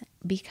us,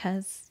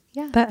 because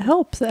that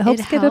helps. It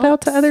helps get it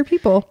out to other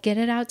people. Get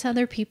it out to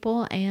other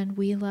people, and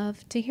we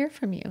love to hear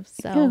from you.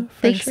 So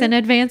thanks in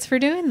advance for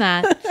doing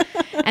that.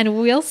 And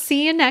we'll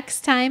see you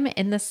next time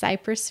in the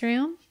Cypress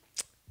Room.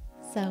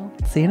 So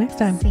see you next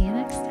time. See you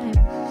next time.